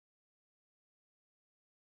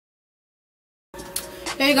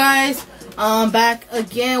Hey guys, I'm back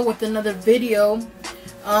again with another video.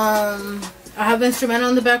 I have instrumental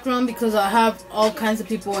in the background because I have all kinds of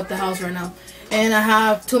people at the house right now, and I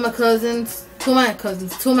have two of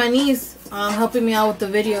my niece helping me out with the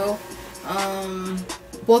video.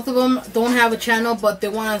 Both of them don't have a channel, but they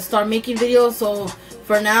want to start making videos. So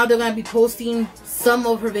for now, they're gonna be posting some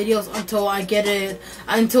of her videos until I get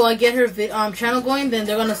her channel going. Then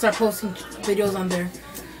they're gonna start posting videos on there.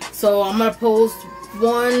 So I'm gonna post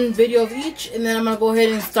one video of each, and then I'm gonna go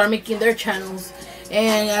ahead and start making their channels.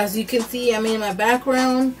 And as you can see, I mean, in my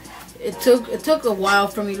background, it took a while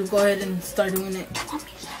for me to go ahead and start doing it.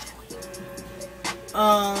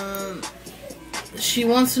 She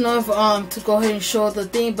wants to know if to go ahead and show the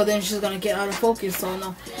thing, but then she's gonna get out of focus. So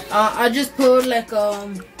no, I just put like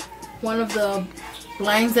one of the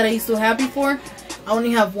blinds that I used to have before. I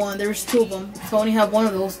only have one. There's two of them, so I only have one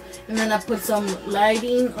of those. And then I put some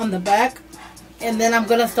lighting on the back, and then I'm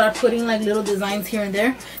gonna start putting like little designs here and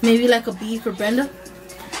there, maybe like a bee for Brenda.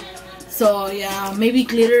 So yeah, maybe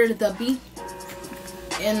glitter the bee,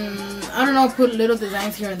 and I don't know, put little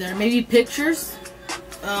designs here and there, maybe pictures.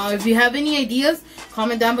 If you have any ideas,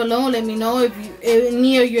 comment down below. Let me know if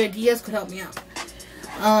any of your ideas could help me out.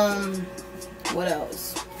 What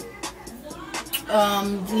else?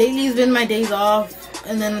 Lately it's been my days off,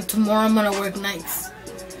 and then tomorrow I'm gonna work nights.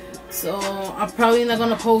 So I'm probably not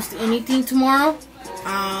gonna post anything tomorrow.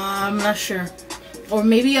 I'm not sure. Or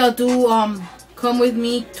maybe I'll do Come With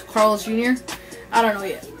Me to Carl's Jr. I don't know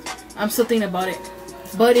yet. I'm still thinking about it.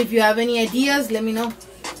 But if you have any ideas, let me know.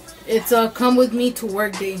 It's a Come With Me to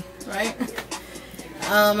Work day, right?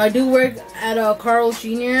 I do work at Carl's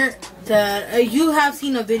Jr. That you have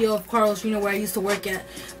seen a video of Carl's Jr. where I used to work at.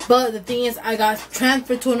 But the thing is, I got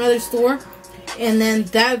transferred to another store, and then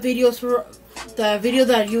that video's for the video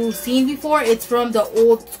that you've seen before. It's from the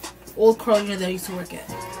old Carl's Jr. that I used to work at.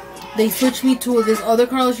 They switched me to this other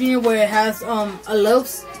Carl's Jr. where it has a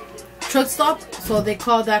Love's truck stop, so they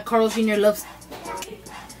call that Carl's Jr. Love's.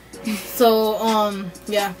 So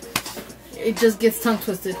yeah, it just gets tongue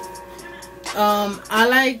twisted.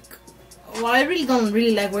 I really don't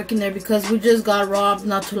like working there because we just got robbed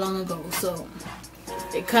not too long ago, so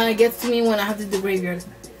it kind of gets to me when I have to do graveyard.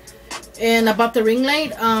 And about the ring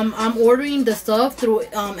light, I'm ordering the stuff through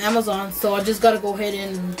Amazon, so I just gotta go ahead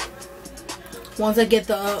and once I get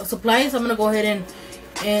the supplies, I'm gonna go ahead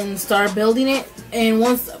and start building it. And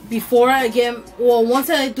once I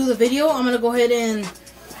do the video, I'm gonna go ahead and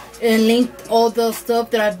link all the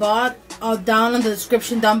stuff that I bought down in the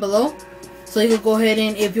description down below, so you can go ahead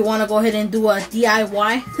and, if you want to go ahead and do a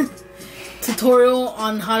DIY tutorial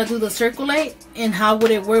on how to do the circle light and how would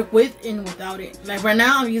it work with and without it. Like right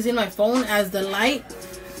now, I'm using my phone as the light,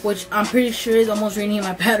 which I'm pretty sure is almost draining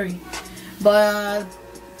my battery. But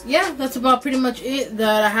yeah, that's about pretty much it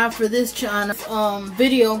that I have for this channel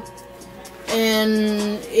video.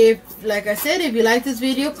 And if, like I said, if you like this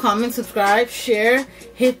video, comment, subscribe, share,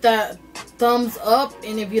 hit that thumbs up.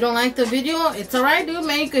 And if you don't like the video, it's alright, dude,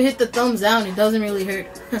 man, you could hit the thumbs down. It doesn't really hurt.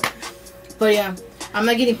 But yeah, I'm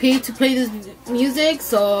not getting paid to play this music,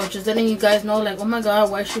 so just letting you guys know, like, oh my god,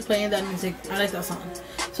 why is she playing that music? I like that song.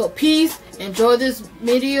 So peace, enjoy this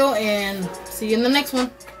video, and see you in the next one.